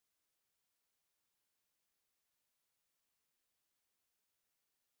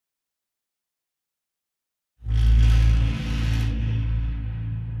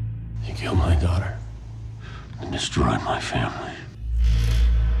killed my daughter and destroyed my family.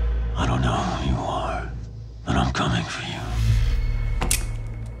 I don't know who you are, but I'm coming for you.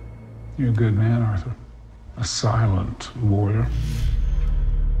 You're a good man, Arthur. A silent warrior.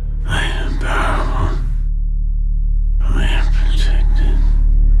 I am powerful. I am protected.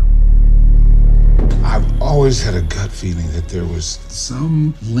 I've always had a gut feeling that there was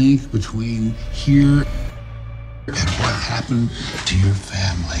some link between here and what happened to your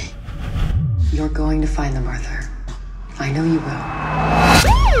family. You're going to find them, Arthur. I know you will.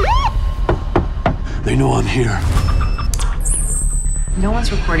 They know I'm here. No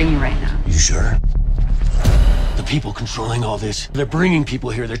one's recording you right now. You sure? The people controlling all this, they're bringing people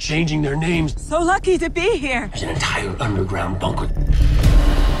here, they're changing their names. So lucky to be here. There's an entire underground bunker.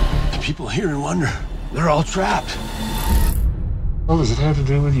 The people here in wonder, they're all trapped. What does it have to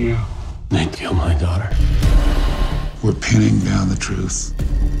do with you? They killed my daughter. We're pinning down the truth.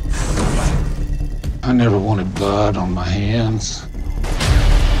 I never wanted blood on my hands.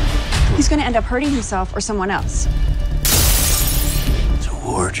 He's gonna end up hurting himself or someone else. It's a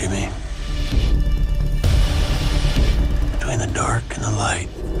war, Jimmy. Between the dark and the light.